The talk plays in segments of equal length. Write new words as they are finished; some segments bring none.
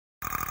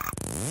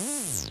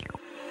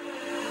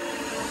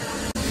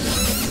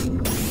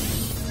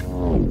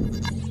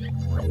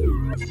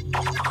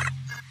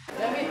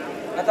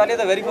Natalia,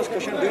 the very first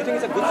question, do you think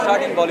it's a good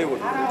start in Bollywood?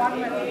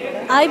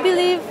 I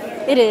believe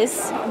it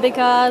is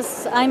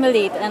because I'm a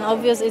lead, and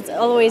obviously it's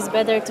always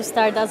better to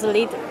start as a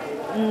lead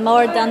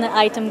more than an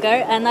item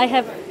girl. And I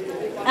have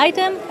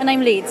item and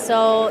I'm lead,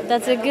 so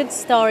that's a good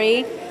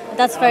story.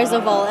 That's first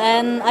of all,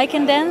 and I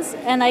can dance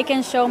and I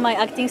can show my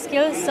acting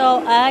skills,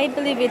 so I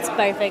believe it's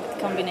perfect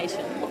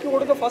combination. Okay,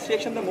 what is the first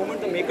reaction the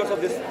moment the makers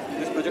of this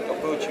project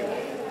approach you?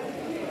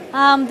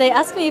 They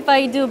asked me if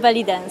I do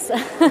belly dance.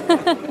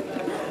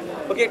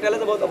 Okay, tell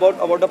us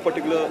about the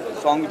particular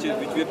song which we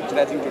are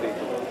picturizing today.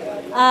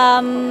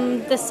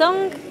 The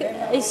song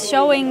is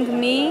showing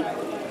me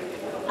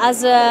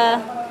as a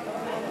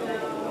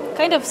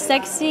kind of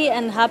sexy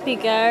and happy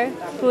girl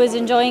who is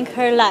enjoying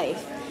her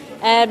life.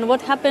 And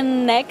what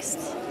happened next,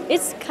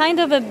 it's kind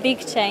of a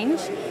big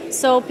change.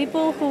 So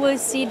people who will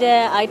see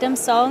the item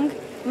song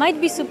might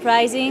be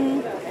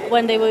surprising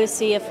when they will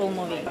see a full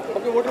movie.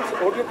 Okay, what do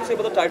you have to say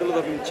about the title of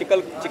the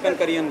film, Chicken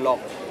Curry and Law?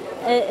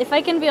 If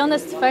I can be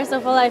honest, first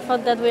of all, I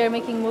thought that we are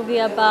making a movie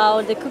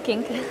about the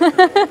cooking.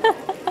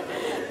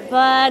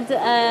 But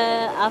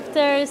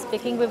after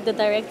speaking with the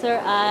director,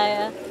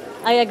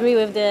 I agree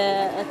with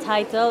the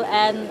title,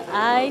 and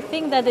I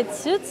think that it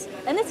suits,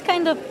 and it's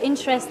kind of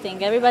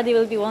interesting. Everybody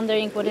will be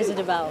wondering what is it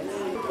about.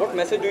 What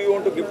message do you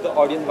want to give the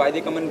audience? Why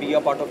they come and be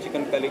a part of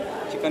Chicken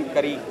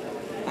Curry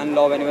and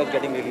Law whenever it's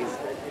getting released?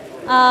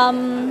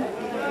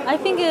 I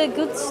think a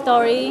good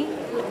story,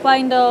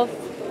 kind of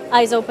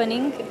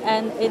eye-opening,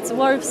 and it's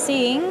worth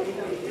seeing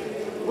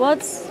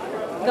what's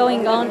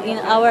going on in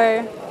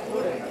our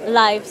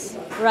lives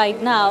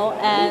right now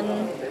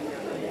and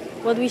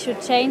what we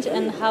should change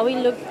and how we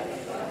look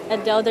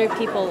at the other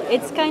people.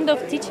 It's kind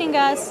of teaching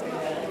us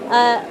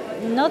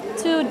not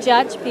to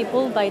judge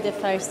people by the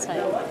first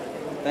sight.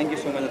 Thank you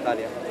so much,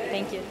 Natalia.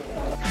 Thank you.